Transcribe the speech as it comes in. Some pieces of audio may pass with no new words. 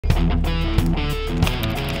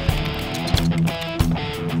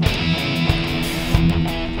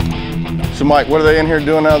So Mike, what are they in here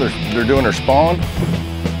doing now? They're doing their spawn?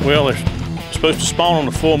 Well, they're supposed to spawn on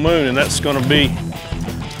the full moon, and that's going to be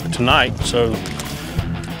tonight. So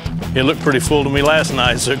it looked pretty full to me last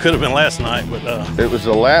night, so it could have been last night, but it was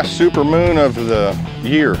the last super moon of the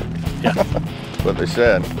year. Yeah. That's what they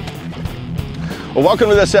said. Well, welcome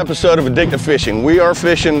to this episode of Addictive Fishing. We are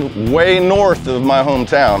fishing way north of my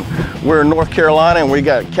hometown. We're in North Carolina, and we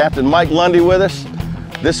got Capt Mike Lundy with us.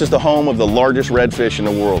 This is the home of the largest redfish in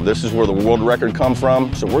the world. This is where the world record come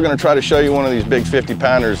from. So we're gonna try to show you one of these big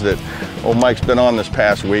 50-pounders that old Mike's been on this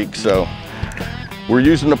past week. So we're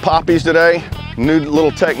using the poppies today. New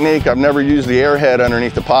little technique. I've never used the airhead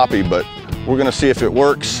underneath the poppy, but we're gonna see if it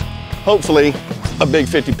works. Hopefully, a big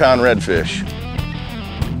 50-pound redfish.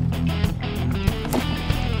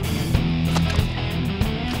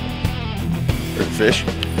 There's a fish.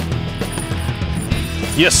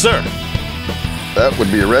 yes, sir. That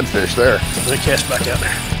would be a redfish there. Let me cast back out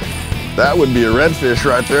there. That would be a redfish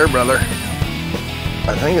right there, brother.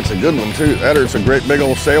 I think it's a good one too. That or it's a great big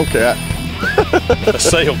old sail cat. A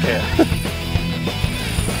sail cat.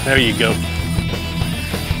 There you go.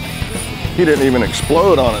 He didn't even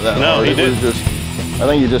explode on it that hard. No, he didn't. I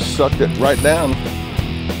think he just sucked it right down.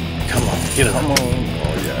 Come on, get it. Come on.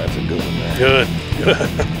 Oh yeah, that's a good one there. Good, good.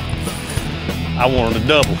 I wanted a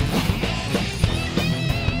double.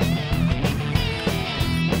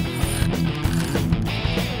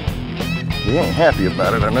 He ain't happy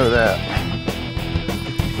about it, I know that.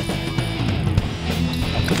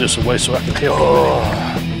 I'll put this away so I can help him.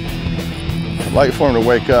 I'd like for him to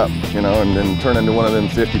wake up, you know, and then turn into one of them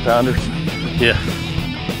 50-pounders. Yeah.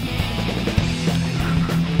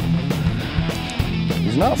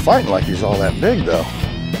 He's not fighting like he's all that big, though.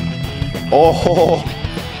 Oh,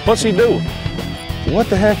 What's he doing? what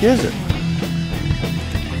the heck is it?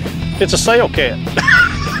 It's a sail cat.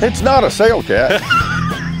 It's not a sail cat.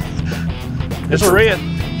 It's a red.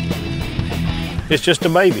 It's just a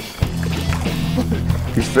baby.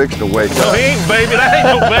 He's fixing to wake No, up. he ain't baby. That ain't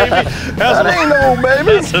no baby. That ain't no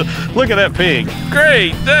baby. Look at that pig.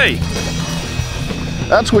 Great day.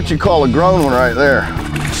 That's what you call a grown one right there.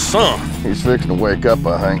 Son, He's fixing to wake up,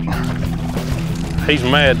 I think. he's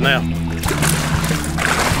mad now.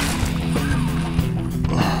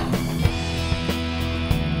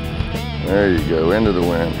 There you go, into the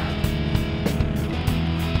wind.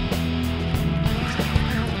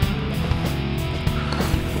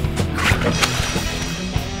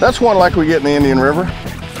 That's one like we get in the Indian River.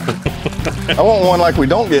 I want one like we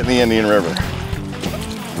don't get in the Indian River.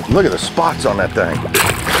 Look at the spots on that thing.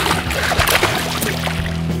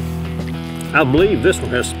 I believe this one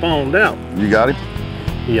has spawned out. You got him?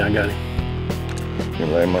 Yeah, I got him. You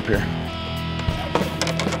can lay him up here.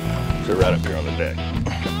 Sit right up here on the deck.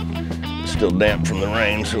 It's still damp from the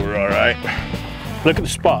rain, so we're all right. Look at the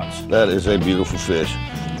spots. That is a beautiful fish.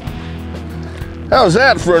 How's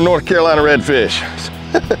that for a North Carolina redfish?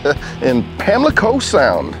 In Pamlico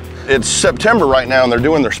Sound. It's September right now and they're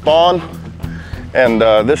doing their spawn. And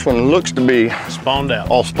this one looks to be Spawned out.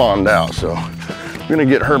 all spawned out. So I'm gonna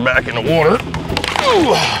get her back in the water.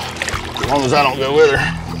 Ooh, as long as I don't go with her.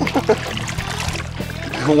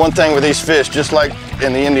 The one thing with these fish, just like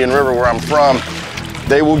in the Indian River where I'm from,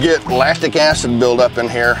 they will get lactic acid buildup in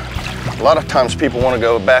here. A lot of times people want to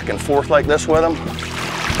go back and forth like this with them.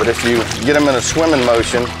 But if you get them in a swimming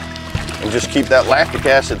motion and just keep that lactic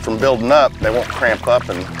acid from building up, they won't cramp up,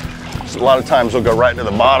 and a lot of times they'll go right to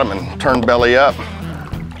the bottom and turn belly up.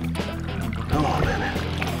 Come on, baby.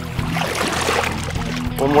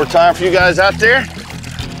 One more time for you guys out there.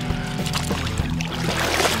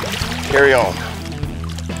 Carry on.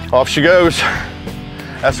 Off she goes.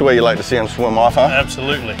 That's the way you like to see them swim off, huh?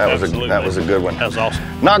 Absolutely. That was a good one. That was awesome.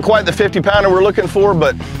 Not quite the 50-pounder we're looking for,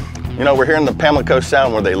 but you know, we're here in the Pamlico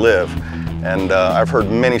Sound where they live. And I've heard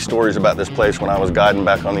many stories about this place when I was guiding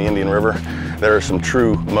back on the Indian River. There are some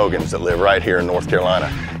true Mogans that live right here in North Carolina.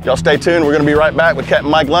 Y'all stay tuned. We're gonna be right back with Capt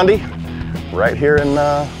Mike Lundy right here in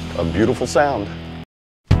a beautiful sound.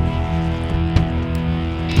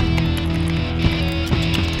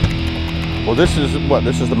 Well, this is what?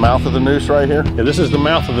 This is the mouth of the Neuse right here? Yeah, this is the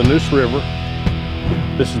mouth of the Neuse River.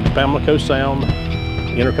 This is the Pamlico Sound.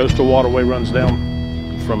 Intercoastal waterway runs down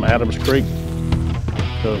from Adams Creek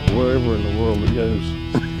to wherever in the world it goes.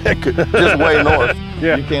 Just way north.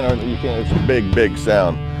 Yeah. You can't, it's a big, big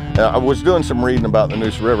sound. I was doing some reading about the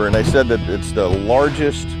Neuse River, and they said that it's the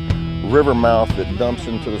largest river mouth that dumps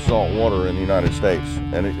into the salt water in the United States.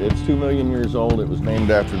 And it's 2 million years old. It was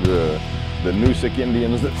named after the Noosic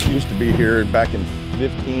Indians that used to be here back in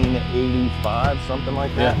 1585, something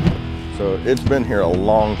like that. Yeah. So it's been here a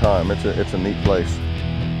long time. It's a neat place.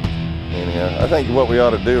 Anyhow, I think what we ought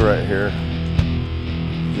to do right here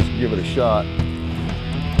give it a shot.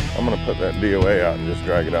 I'm gonna put that DOA out and just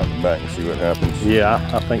drag it out the back and see what happens. Yeah,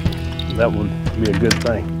 I think that would be a good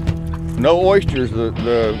thing. No oysters,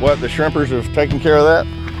 the shrimpers have taken care of that?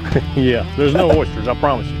 Yeah, there's no oysters, I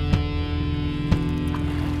promise you.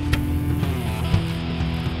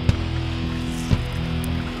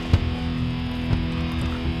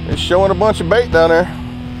 It's showing a bunch of bait down there.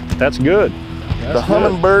 That's good. The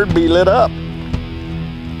hummingbird be lit up.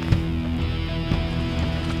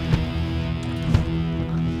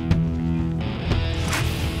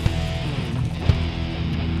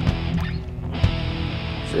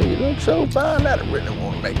 See, you look so fine that I really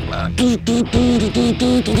want to make you mine.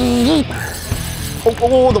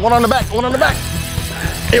 Oh, the one on the back, the one on the back.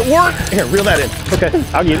 It worked. Here, reel that in. Okay,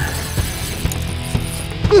 I'll get it.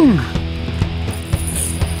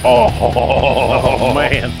 Oh,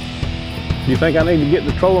 man. You think I need to get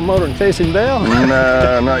the trolling motor and chase him down?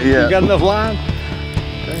 No, not yet. You got enough line?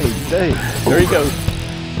 Dang. There you go.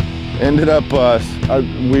 Ended up,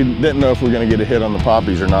 we didn't know if we were going to get a hit on the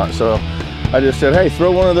poppies or not, so I just said, hey, throw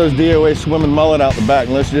one of those DOA swimming mullet out the back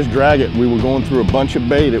and let's just drag it. We were going through a bunch of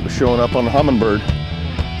bait. It was showing up on the hummingbird.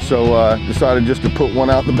 So decided just to put one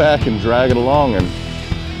out the back and drag it along, and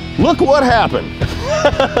look what happened.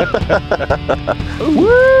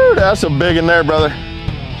 Woo, that's a big one there, brother.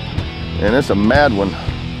 And it's a mad one.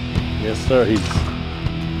 Yes, sir.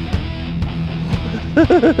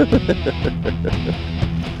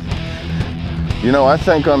 You know, I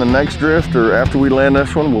think on the next drift or after we land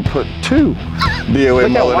this one, we'll put 2 DOA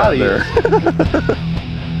mullet out there.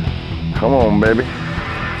 Come on, baby.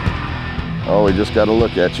 Oh, we just got to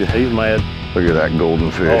look at you. He's mad. Look at that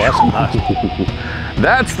golden fish. Oh, that's nice.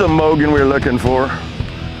 That's the Mogan we're looking for.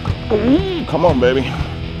 Come on, baby.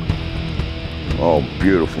 Oh,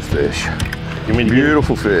 beautiful fish. You mean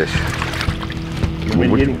beautiful fish. You mean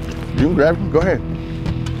to get him? You can grab him. Go ahead.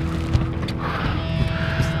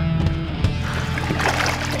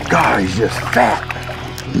 God, he's just fat.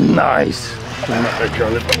 Nice. I'm out there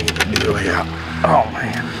trying to do it out. Oh,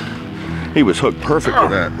 man. He was hooked perfect with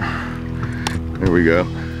that. There we go.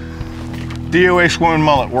 DOA swimming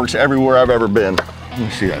mullet works everywhere I've ever been. Let me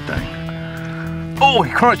see that thing. Oh,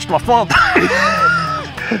 he crunched my thumb.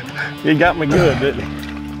 He got me good, didn't he?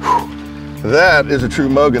 That is a true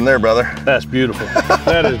Mogan there, brother. That's beautiful.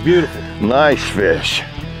 That is beautiful. Nice fish.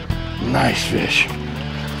 Nice fish.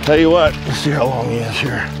 Tell you what, let's see how long he is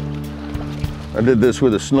here. I did this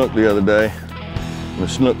with a snook the other day. And the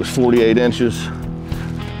snook was 48 inches.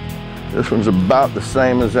 This one's about the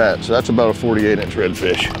same as that. So that's about a 48-inch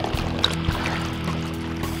redfish.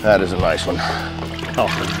 That is a nice one. Oh.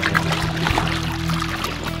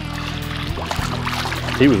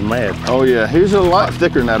 He was mad. Oh yeah, he's a lot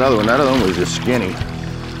thicker than that other one. That other one was just skinny.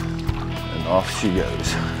 And off she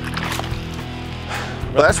goes.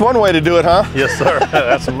 Well, that's one way to do it, huh? Yes, sir.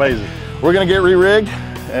 That's amazing. We're gonna get re-rigged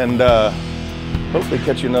and hopefully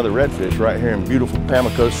catch you another redfish right here in beautiful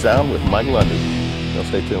Pamlico Sound with Mike Lundy. So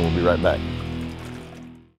stay tuned, we'll be right back.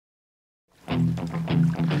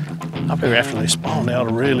 I figure after they spawn, they ought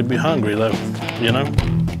to really be hungry though, you know?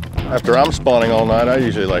 After I'm spawning all night, I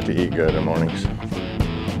usually like to eat good in the mornings.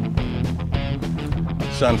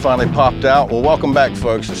 Sun finally popped out. Well, welcome back,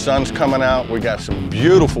 folks. The sun's coming out. We got some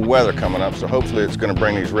beautiful weather coming up, so hopefully it's gonna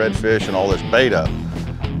bring these redfish and all this bait up.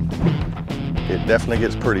 It definitely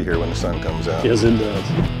gets pretty here when the sun comes out. Yes, it does.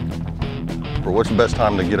 Or what's the best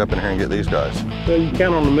time to get up in here and get these guys? Well, you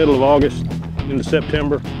count on the middle of August into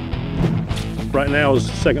September. Right now is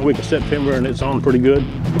the second week of September and it's on pretty good.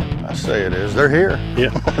 I say it is. They're here.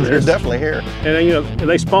 Yeah, they're definitely here. And then, you know,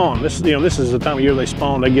 they spawn. This is the time of year they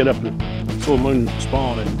spawn. They get up at full moon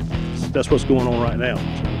spawn, and that's what's going on right now. So,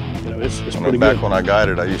 you know, it's pretty back good. When I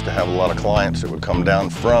guided, I used to have a lot of clients that would come down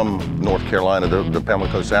from North Carolina, the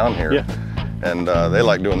Pamlico Sound here. Yeah. And they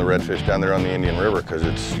like doing the redfish down there on the Indian River because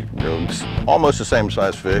it's, you know, it's almost the same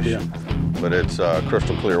size fish, yeah. But it's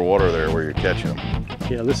crystal clear water there where you catch them.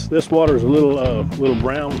 Yeah, this water is a little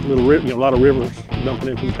brown, you know, a lot of rivers dumping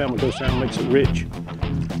into the Pamlico Sound makes it rich,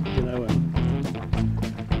 you know.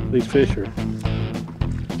 And these fish are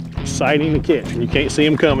exciting to catch, and you can't see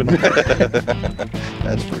them coming.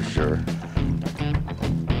 That's for sure.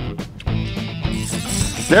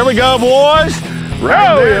 There we go, boys.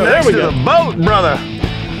 Right there next to the boat, brother.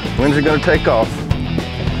 When's it gonna take off?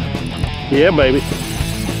 Yeah, baby.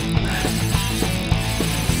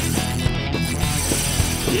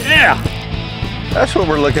 Yeah. That's what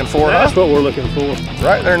we're looking for, That's huh? what we're looking for.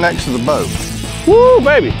 Right there next to the boat. Woo,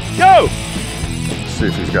 baby, go. Let's see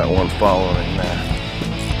if he's got one following him there.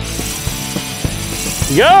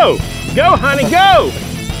 Go, go, honey, go.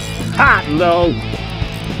 Hot dog.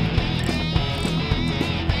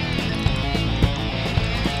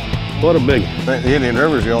 What a big. I think the Indian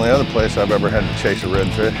River is the only other place I've ever had to chase a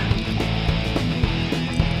redfish.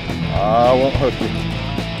 I won't hook you.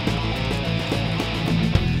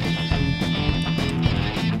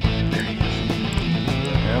 There he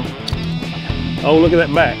is. Oh, look at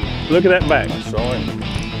that back. Look at that back. I saw him.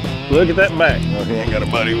 Look at that back. No, he ain't got a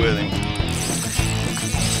buddy with him.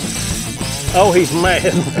 Oh, he's mad.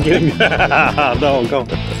 Get him. Doggone.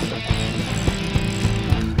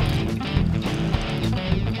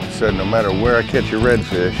 Said no matter where I catch a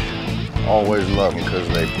redfish, always love them because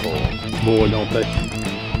they pull. Boy, don't they?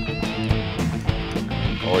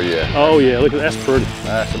 Oh yeah. Oh yeah, look at that, that's pretty.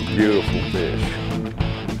 That's a beautiful fish.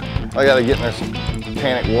 I gotta get in this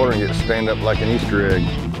panic water and get stained up like an Easter egg.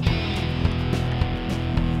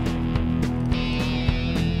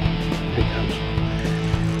 Here he comes.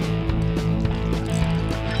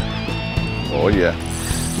 Oh yeah.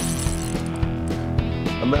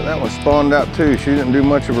 I bet that one spawned out too. She didn't do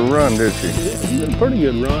much of a run, did she? Yeah, she did a pretty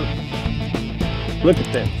good run. Look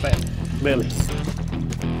at that fat belly.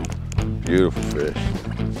 Beautiful fish.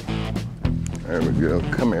 There we go.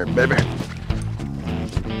 Come here, baby.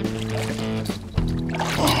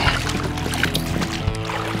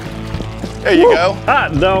 There you go.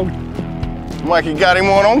 Hot dog. Mikey got him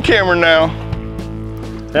one on camera now.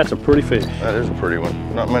 That's a pretty fish. That is a pretty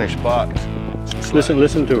one. Not many spots.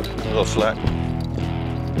 Listen to her. A little slack.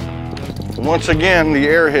 Once again, the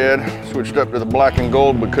airhead switched up to the black and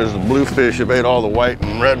gold because the bluefish have ate all the white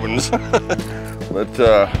and red ones. But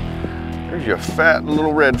there's your fat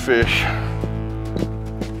little redfish.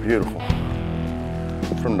 Beautiful.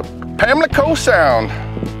 From the Pamlico Sound.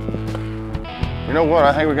 You know what?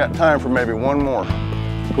 I think we got time for maybe one more.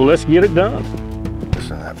 Well, let's get it done.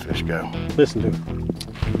 Listen to that fish go. Listen to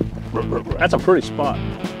her. That's a pretty spot.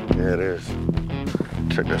 Yeah, it is.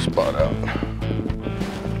 Check that spot out.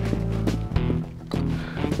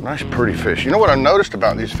 Nice pretty fish. You know what I noticed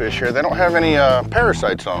about these fish here? They don't have any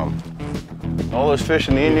parasites on them. All those fish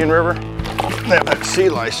in the Indian River, they have that sea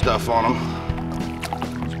lice stuff on them.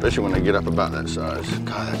 Especially when they get up about that size.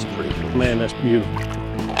 God, that's pretty fish. Man, that's beautiful.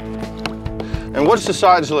 And what's the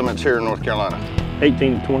size limits here in North Carolina?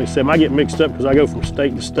 18 to 27. I get mixed up because I go from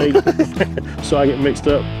state to state. So I get mixed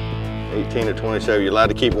up. 18 to 27, you're allowed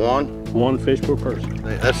to keep one? One fish per person.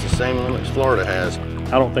 That's the same limits Florida has.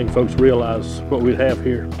 I don't think folks realize what we'd have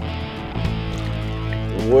here.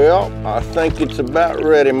 Well, I think it's about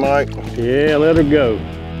ready, Mike. Yeah, let her go.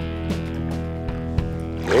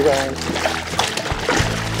 Hold on.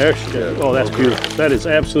 There she goes. Oh, that's beautiful. That is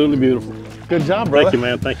absolutely beautiful. Good job, brother. Thank you,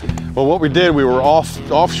 man. Thank you. Well, what we did, we were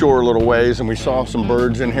offshore a little ways and we saw some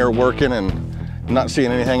birds in here working and not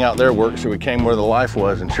seeing anything out there work, so we came where the life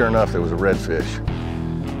was, and sure enough, there was a redfish.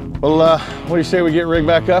 Well, what do you say we get rigged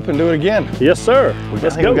back up and do it again? Yes, sir. I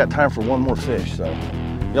think we got time for one more fish, so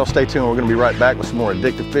y'all stay tuned. We're gonna be right back with some more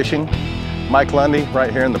addictive fishing. Mike Lundy,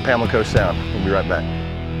 right here in the Pamlico Sound. We'll be right back.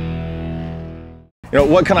 You know,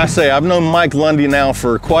 what can I say? I've known Mike Lundy now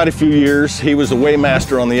for quite a few years. He was the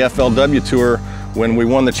weighmaster on the FLW tour when we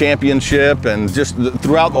won the championship and just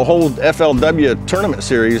throughout the whole FLW tournament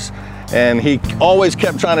series. And he always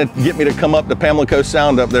kept trying to get me to come up to Pamlico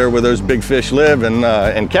Sound up there where those big fish live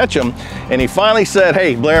and catch them. And he finally said,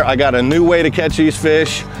 hey, Blair, I got a new way to catch these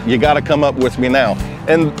fish. You got to come up with me now.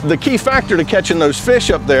 And the key factor to catching those fish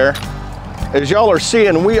up there, as y'all are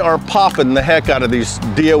seeing, we are popping the heck out of these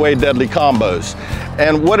DOA Deadly Combos.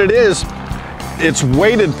 And what it is, it's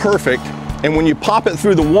weighted perfect. And when you pop it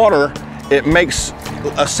through the water, it makes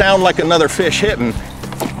a sound like another fish hitting.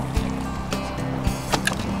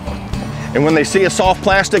 And when they see a soft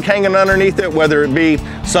plastic hanging underneath it, whether it be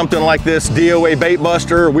something like this DOA bait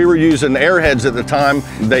buster, we were using airheads at the time,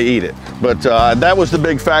 they eat it. But that was the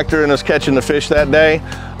big factor in us catching the fish that day.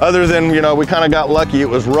 Other than, you know, we kind of got lucky. It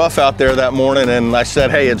was rough out there that morning and I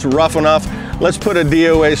said, hey, it's rough enough. Let's put a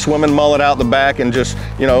DOA swimming mullet out the back and just,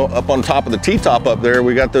 you know, up on top of the T-top up there,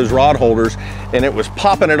 we got those rod holders and it was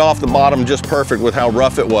popping it off the bottom just perfect with how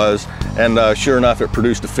rough it was. And sure enough, it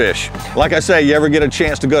produced a fish. Like I say, you ever get a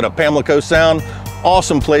chance to go to Pamlico Sound,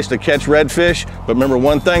 awesome place to catch redfish. But remember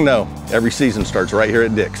one thing though, every season starts right here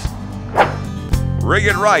at Dick's. Rig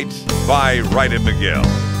It Right by Right and McGill.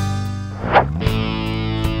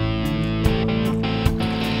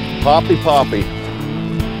 Poppy, poppy.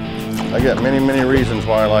 I got many, many reasons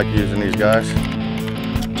why I like using these guys.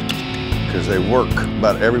 Because they work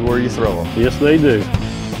about everywhere you throw them. Yes, they do.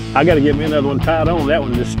 I got to get me another one tied on. That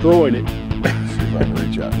one destroyed it. See if I can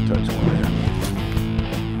reach out and touch one there.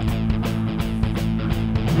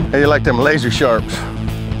 Hey, you like them laser sharps?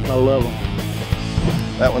 I love them.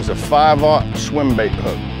 That one's a 5/0 swim bait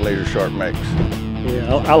hook Laser Sharp makes.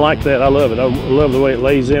 Yeah, I like that. I love it. I love the way it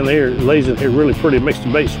lays in here. It lays in here really pretty. It makes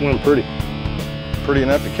the bait swim pretty. Pretty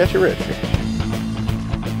enough to catch a redfish.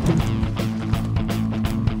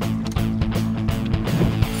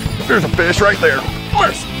 There's a fish right there.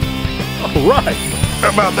 Where's? All right. How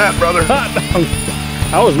about that, brother?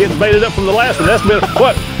 I was getting baited up from the last one. That's been,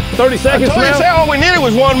 what, 30 seconds I told now? you, all we needed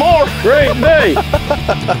was one more. Great day.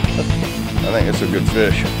 I think it's a good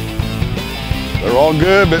fish. They're all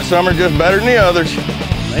good, but some are just better than the others.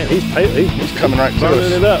 Man, he's coming right to burning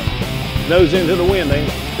us. it up. Nose into the wind, ain't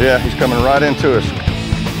he? Yeah, he's coming right into us.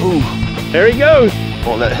 Ooh. There he goes.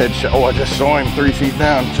 Oh, that head shot. Oh, I just saw him 3 feet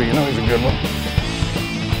down, so you know he's a good one.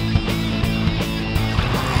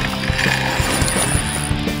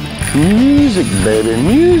 Music, baby,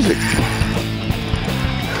 music.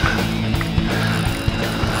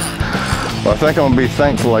 Well, I think I'm gonna be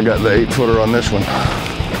thankful I got the 8-footer on this one.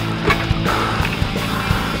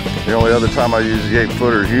 The only other time I use the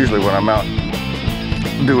 8-footer is usually when I'm out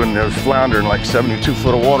doing those flounder in like 72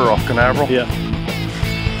 foot of water off Canaveral. Yeah.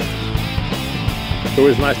 So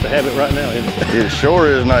it's nice to have it right now, isn't it? It sure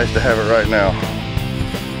is nice to have it right now.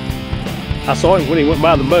 I saw him when he went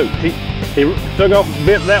by the boat. He took off,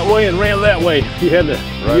 bent that way and ran that way. You had to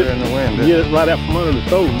Right in the wind. get it right out from under the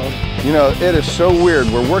totem. You know, it is so weird.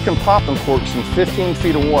 We're working popping corks in 15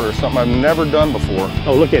 feet of water, something I've never done before.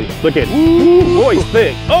 Oh, look at him. Look at him. Ooh, boy, he's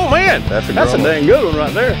thick. Oh, man. That's a That's a grown one. dang good one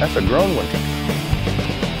right there. That's a grown one.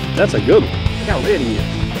 That's a good one. Look how red he is.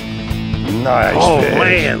 Nice Oh, fish.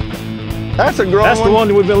 man. That's a grown That's one. the one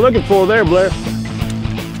that we've been looking for there, Blair.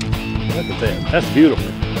 Look at that. That's beautiful.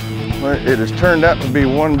 Well, it has turned out to be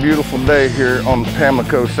one beautiful day here on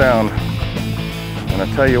Pamlico Sound. And I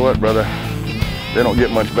tell you what, brother, they don't get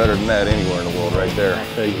much better than that anywhere in the world right there. I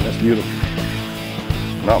tell you, that's beautiful.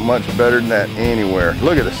 Not much better than that anywhere.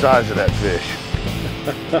 Look at the size of that fish.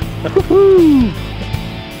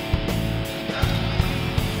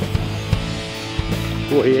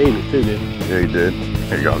 Boy, he ate it too, didn't he? Yeah, he did.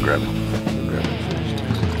 Here you go, I'll grab it. Grab that fish.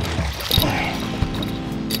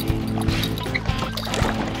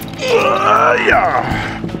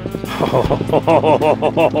 Yeah.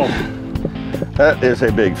 That is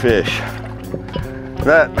a big fish.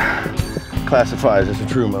 That classifies as a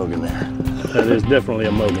true Mogan there. That is definitely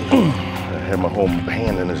a Mogan. I had my whole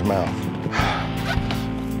hand in his mouth.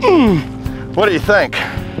 What do you think?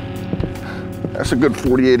 That's a good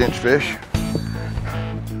 48-inch fish.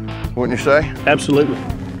 Wouldn't you say? Absolutely.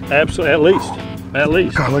 Absolutely. At least. At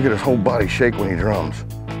least. God, look at his whole body shake when he drums.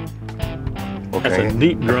 Okay. That's a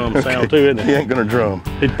deep drum sound too, isn't He it? ain't gonna drum.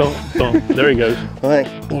 He thump, thump. There he goes. I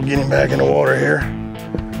think we'll get him back in the water here.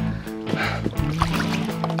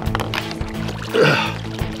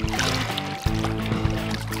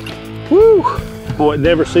 Woo! Boy, it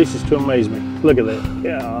never ceases to amaze me. Look at that.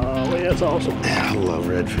 Yeah, oh, that's awesome. I love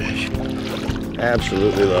redfish.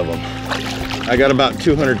 Absolutely love them. I got about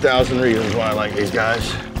 200,000 reasons why I like these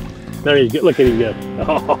guys. There you go. Look at him go.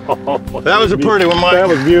 Oh, That was a pretty one, Mike. That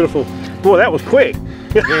was beautiful. Boy, that was quick.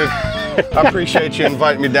 Dude, I appreciate you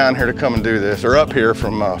inviting me down here to come and do this, or up here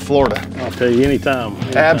from Florida. I'll tell you anytime.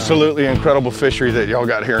 Absolutely incredible fishery that y'all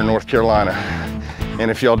got here in North Carolina.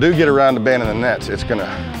 And if y'all do get around to banning the nets, it's gonna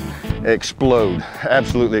explode,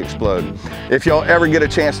 absolutely explode. If y'all ever get a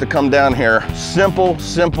chance to come down here, simple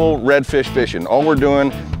redfish fishing. All we're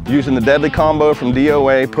doing, using the Deadly Combo from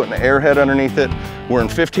DOA, putting an airhead underneath it. We're in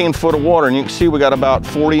 15 foot of water, and you can see we got about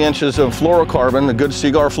 40 inches of fluorocarbon, the good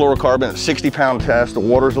cigar fluorocarbon, it's 60-pound test. The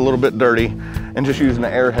water's a little bit dirty, and just using the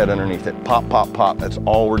airhead underneath it. Pop, pop, pop, that's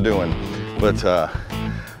all we're doing. But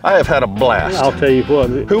I have had a blast. I'll tell you what,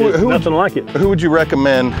 nothing like it. Who would you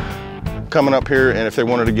recommend coming up here, and if they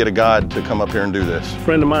wanted to get a guide to come up here and do this? A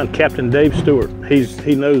friend of mine, Captain Dave Stewart.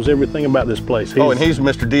 He knows everything about this place. Oh, and he's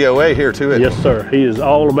Mr. DOA here too, isn't Yes, he? sir. He is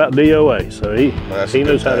all about DOA, so he That's a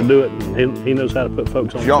knows good how to thing. do it, and he knows how to put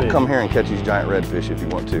folks on Y'all fish. come here and catch these giant redfish if you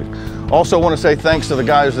want to. Also want to say thanks to the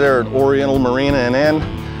guys there at Oriental Marina and Inn.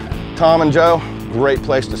 Tom and Joe, great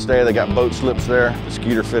place to stay. They got boat slips there. The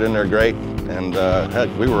skeeter fit in there great. And heck,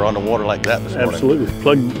 we were on the water like that this morning. Absolutely.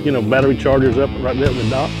 Plug, battery chargers up right there at the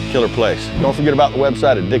dock. Killer place. Don't forget about the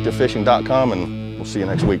website, addictivefishing.com, and we'll see you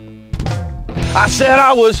next week. I said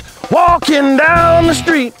I was walking down the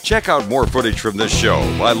street. Check out more footage from this show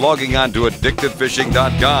by logging on to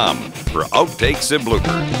addictivefishing.com for outtakes and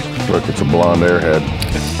bloopers. Look, it's a blonde airhead.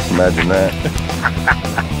 Imagine that.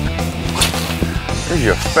 There's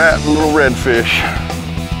your fat little redfish.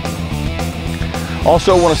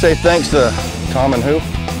 Also want to say thanks to Tom and who?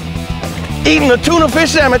 Eating the tuna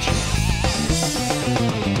fish sandwich.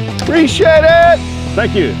 Appreciate it.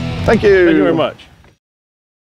 Thank you. Thank you. Thank you very much.